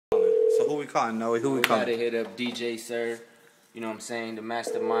Who we calling, Noe? Who we We calling? gotta hit up DJ Sir. You know what I'm saying? The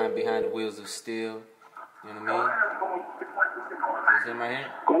mastermind behind the wheels of steel. You know what I mean? Is him right here?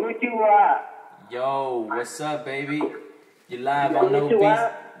 Konnichiwa. Yo, what's up, baby? You live on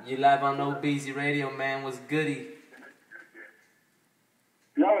Nobeezy. You live on Nobeezy Radio, man. What's goody?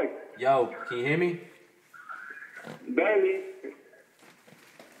 Yo, can you hear me? Barely.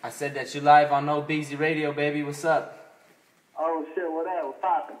 I said that you live on Nobeezy Radio, baby. What's up? Oh shit, what up? What's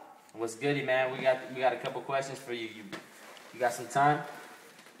poppin'? What's goody, man? We got a couple questions for you. You got some time?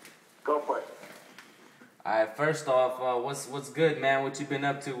 Go for it. All right. First off, what's good, man? What you been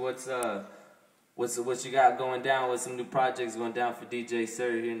up to? What you got going down? With some new projects going down for DJ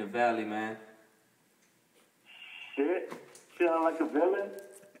Sir here in the Valley, man? Shit. Feeling like a villain.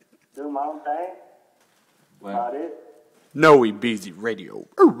 Doing my own thing. Well, About it. Nobeezy Radio.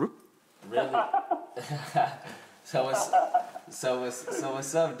 really? So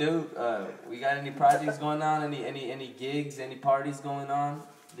what's up, dude? We got any projects going on? Any gigs? Any parties going on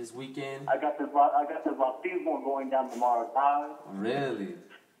this weekend? I got the bautismo going down tomorrow, dog. Really?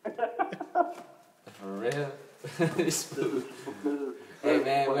 For real? Hey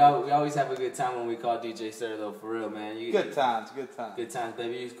man, we always have a good time when we call DJ Sir though. For real, man. Good times, Good times,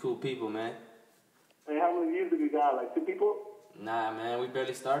 baby. You're cool people, man. Hey, how many views do we got? Like 2 people? Nah, man, we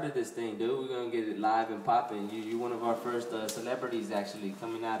barely started this thing, dude. We're gonna get it live and popping. You one of our first celebrities actually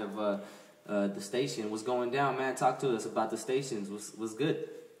coming out of the station. What's going down, man? Talk to us about the stations. What's good?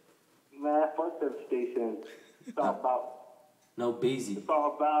 Man, fuck them stations. It's all about. Nobeezy. It's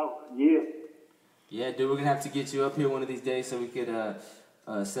all about you. Yeah, dude, we're gonna have to get you up here one of these days so we could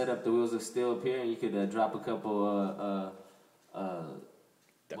set up the wheels of steel up here and you could drop a couple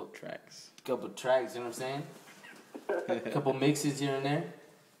tracks. Couple tracks, you know what I'm saying? A couple mixes here and there.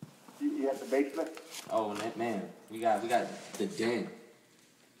 You have the basement? Oh man, we got the den.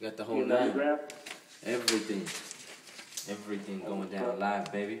 We got the whole You nine. know, Everything going down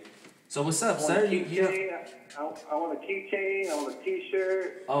live, baby. So what's up, I sir? want a You keychain. I want a keychain. I want a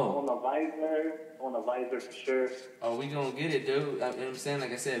t-shirt. Oh. I want a visor. I want a visor for sure. Oh, we gonna get it, dude. You know what I'm saying?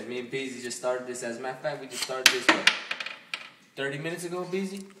 Like I said, me and Beezy just started this. As a matter of fact, we just started this, what, 30 minutes ago,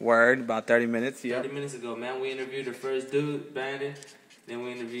 Beezy? Word, about 30 minutes, yeah. 30 minutes ago, man. We interviewed the first dude, Brandon. Then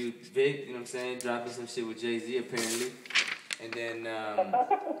we interviewed Vic, you know what I'm saying? Dropping some shit with Jay-Z, apparently. And then,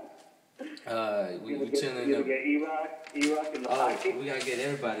 we chilling. You get E-Rock in the pocket. We gotta get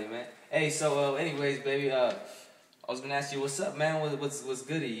everybody, man. Hey, so, anyways, baby, I was gonna ask you, what's up, man? What's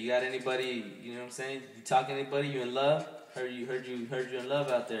goody? You got anybody, you know what I'm saying? You talking to anybody? You in love? Heard you in love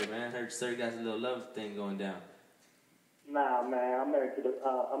out there, man. Heard Sir got a little love thing going down. Nah, man, I'm married to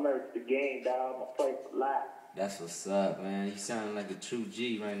the game, dog. I'm a play for life. That's what's up, man. You sound like a true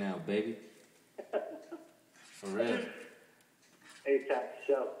G right now, baby. For real. Hey, time to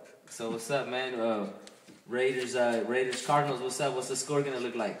show. So what's up, man? Raiders, Cardinals. What's up? What's the score gonna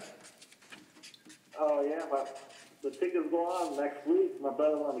look like? Oh yeah, but the tickets go on next week. My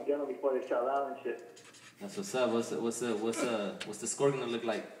brother wanted to get them before they shut out and shit. That's what's up. What's the score gonna look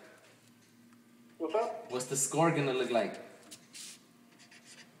like? What's up? What's the score gonna look like?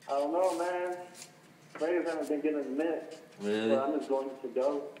 I don't know, man. Raiders haven't been getting a minute. Really? So I'm just going to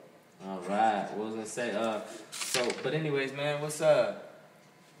go. All right. What was I gonna say? But anyways, man, what's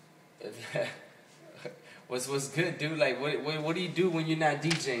what's good, dude? Like, what do you do when you're not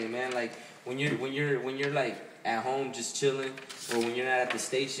DJing, man? Like, when you're like at home just chilling, or when you're not at the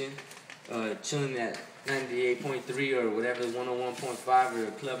station, chilling at 98.3 or whatever, 101.5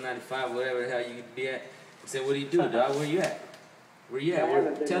 or Club 95, whatever the hell you could be at. Say, what do you do, dog? Where you at? Where you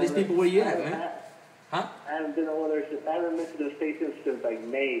at? Tell these people where you at, man. Huh? I haven't been over there since. I haven't been to the station since like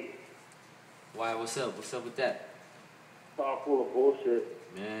May. Why? What's up? What's up with that? It's all full of bullshit.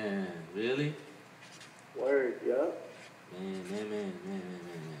 Man, really? Word, yeah. Man.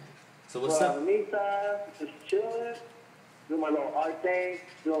 So what's up? In the meantime, just chilling, doing my little art thing,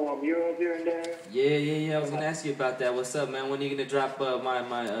 doing my murals here and there. Yeah. I was gonna ask you about that. What's up, man? When are you gonna drop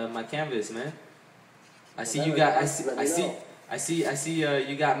my canvas, man? I see you got. I see.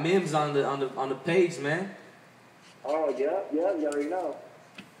 You got memes on the page, man. Oh yeah. You already know.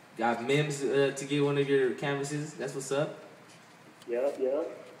 Got memes to get one of your canvases. That's what's up. Yep.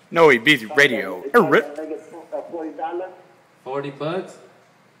 Nobeezy Radio. $40. $40.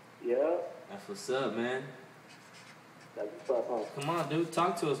 Yeah. That's what's up, man. That's what's up, huh? Come on, dude.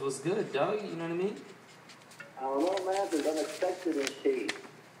 Talk to us. What's good, dog? You know what I mean? I don't know, man. There's unexpected and shit.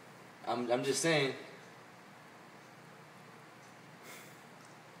 I'm just saying.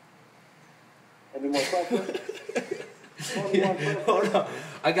 Any more questions? Hold on.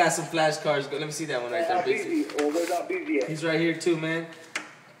 I got some flashcards. Let me see that one right there, Big. Well, where's our Beezy at? He's right here too, man.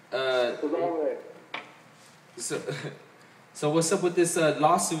 Was over there. So what's up with this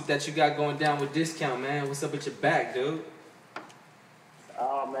lawsuit that you got going down with Discount, man? What's up with your back, dude?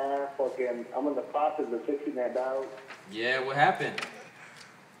 Oh man, fucking, I'm in the process of fixing that, dog. Yeah, what happened?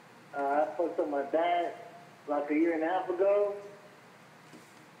 I fucked up my dad like a year and a half ago.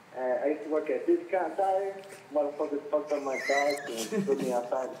 I used to work at Discount Tire. Motherfuckers fucked up my back and put me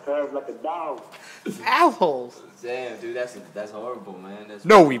outside the curb like a dog. Assholes. Damn, dude, that's horrible, man. That's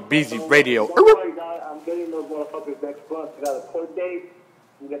Nobeezy Radio. Don't worry, dog. I'm getting those motherfuckers next month. I got a court date.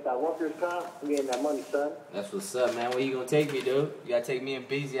 We get that workers' comp. I'm getting that money, son. That's what's up, man. Where you gonna take me, dude? You gotta take me and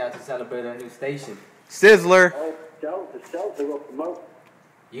Beezy out to celebrate our new station. Sizzler. Oh, the show, they go promote.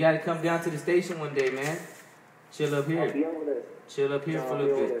 You gotta come down to the station one day, man. Chill up I'll be here. over there. Chill up here No, for a I'll be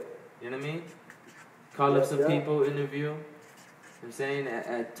little over bit. You know what I mean? Call up some people, interview. You know what I'm saying?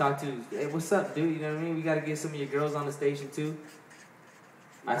 Talk to, hey, what's up, dude? You know what I mean? We gotta get some of your girls on the station too.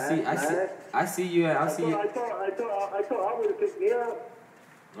 I see you. I see you. I told Albert to pick me up.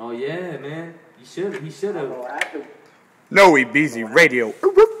 Oh yeah, man. He should have. Nobeezy Radio.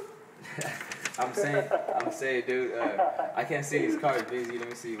 I'm saying, dude. I can't see his card, Beezy. Let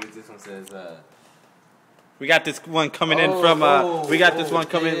me see what this one says. We got this one coming in from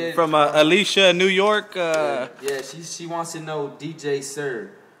Alicia, New York. Yeah, she wants to know, DJ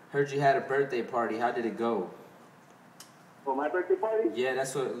Sir, heard you had a birthday party. How did it go? For my birthday party? Yeah,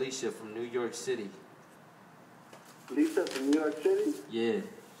 that's what Alicia from New York City. Lisa from New York City? Yeah,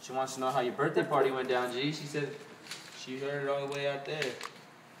 she wants to know how your birthday party went down, G. She said she heard it all the way out there.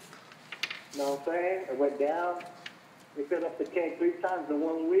 You know what I'm saying? It went down. We filled up the cake 3 times in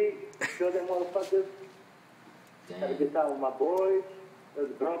 1 week. Filled them motherfuckers. Had a good time with my boys. There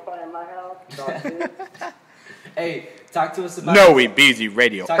was a girl fight in my house. Hey, talk to us about Nobeezy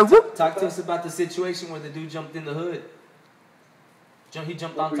Radio. Talk to us about the situation where the dude jumped in the hood. He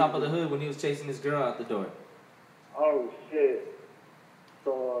jumped on top of the hood when he was chasing this girl out the door. Oh shit.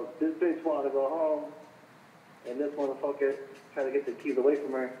 So this bitch wanted to go home, and this motherfucker tried to get the keys away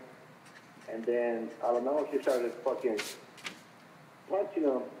from her. And then, I don't know, she started fucking punching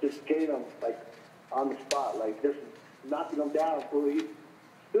him, just getting him, like, on the spot, like, just knocking him down. Fool. He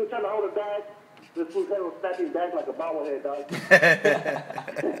was trying to hold her back. This fool's head was snapping back like a bobblehead, dog.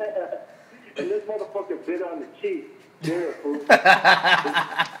 And this motherfucker bit on the cheek. Yeah, fool. This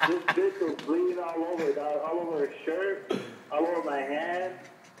bitch was bleeding all over, dog. All over her shirt, all over my hand.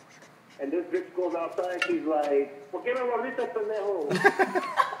 And this bitch goes outside, she's like, ¿Por qué me mordiste, pendejo?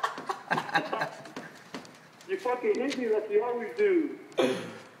 You fucking hit me like you always do.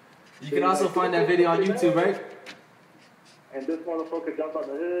 You can also find that video on YouTube, right? And this motherfucker jumps on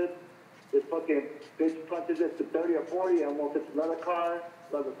the hood. This fucking bitch punches it to 30 or 40 and almost hits another car,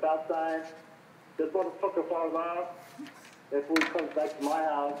 another stop sign. This motherfucker falls off. That fool comes back to my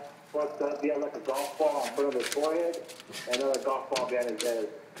house, fucked up. He has like a golf ball in front of his forehead and another golf ball behind his head.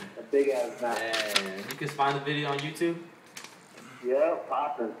 A big ass mouth. Yeah, you can find the video on YouTube? Yeah,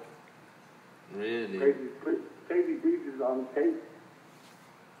 popping. Really? Crazy breezes on tape.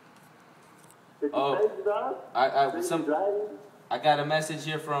 I got a message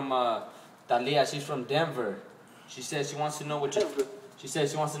here from Talia. She's from Denver. She says she wants to know what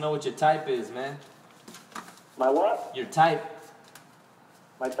your type is, man. My what? Your type.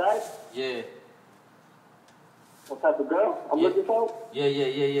 My type? Yeah. What type of girl I'm looking for? Yeah.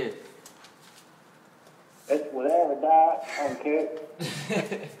 It's whatever, dog. I don't care.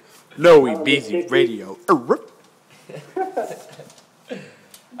 Nobeezy Radio.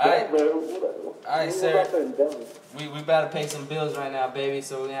 Alright, sir. We about to pay some bills right now, baby,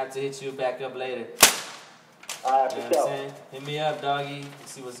 so we're going to have to hit you back up later. Alright, you know what I'm saying? Hit me up, doggy.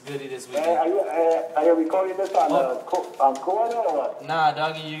 See what's goody this weekend. Are you recording this on Corda or what? Nah,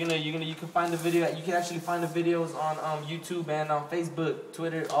 doggy, you can find the video. You can actually find the videos on YouTube and on Facebook,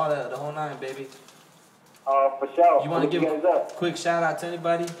 Twitter, all the whole nine, baby. For sure. You want to give a quick shout out to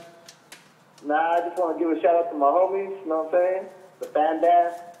anybody? Nah, I just want to give a shout out to my homies, you know what I'm saying? The fan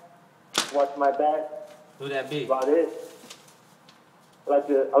band. Watch my back. Who that be? That's about it. I'd like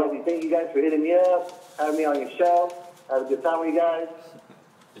to thank you guys for hitting me up, having me on your show. Have a good time with you guys.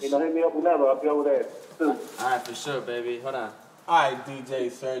 Hit me up whenever. I'll be over there soon. Alright, for sure, baby. Hold on. Alright,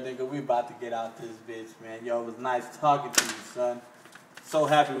 DJ Sir, nigga, we about to get out this bitch, man. Yo, it was nice talking to you, son. So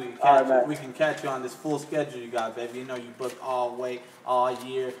happy we can catch you on this full schedule you got, baby. You know you booked all way, all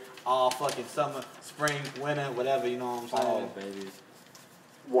year, all fucking summer, spring, winter, whatever, you know what I'm saying? Oh, baby.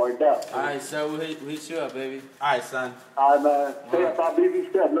 Word up. Alright, so we'll hit you up, baby. Alright, son. Alright, man. Stay up on BB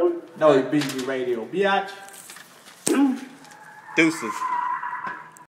Step, Nobeezy Radio. Biatch. Deuces.